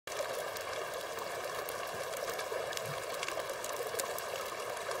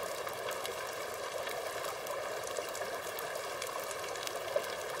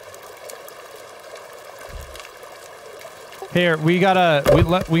Here, we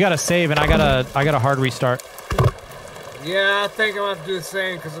gotta save, and I gotta hard restart. Yeah, I think I'm gonna have to do the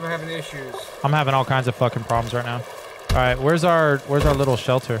same because I'm having issues. I'm having all kinds of fucking problems right now. All right, where's our little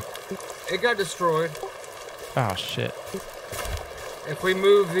shelter? It got destroyed. Oh shit. If we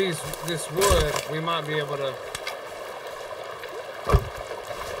move this wood, we might be able to.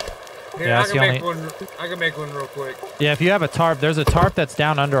 Here, Yeah, I can make one real quick. Yeah, if you have a tarp, there's a tarp that's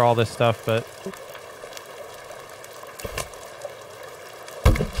down under all this stuff, but.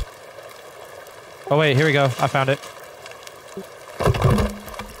 Oh wait, here we go. I found it.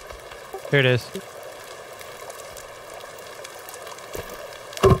 Here it is.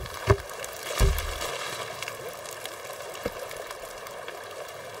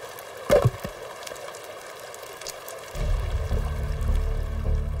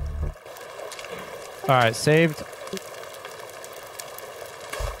 All right, saved.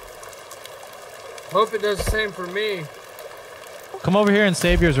 Hope it does the same for me. Come over here and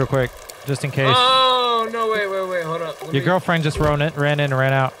save yours real quick, just in case. Oh no! Wait! Hold up. Your girlfriend just ran in and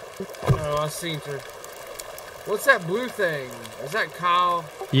ran out. Oh, I seen her. What's that blue thing? Is that Kyle?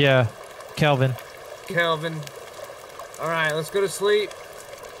 Yeah, Kelvin. Kelvin. All right, let's go to sleep.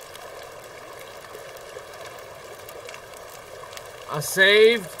 I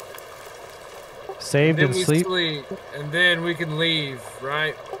saved. Saved and sleep. And then we can leave,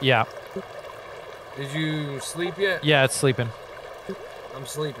 right? Yeah. Did you sleep yet? Yeah, it's sleeping. I'm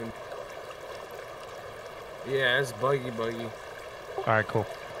sleeping. Yeah, it's buggy. All right, cool.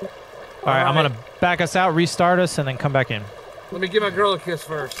 All right, I'm gonna back us out, restart us, and then come back in. Let me give my girl a kiss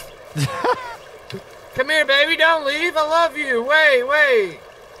first. Come here, baby. Don't leave. I love you. Wait.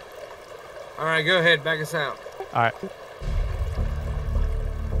 All right, go ahead. Back us out. All right.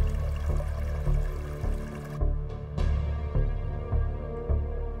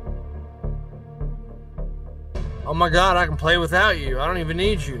 Oh my God, I can play without you. I don't even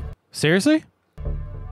need you. Seriously?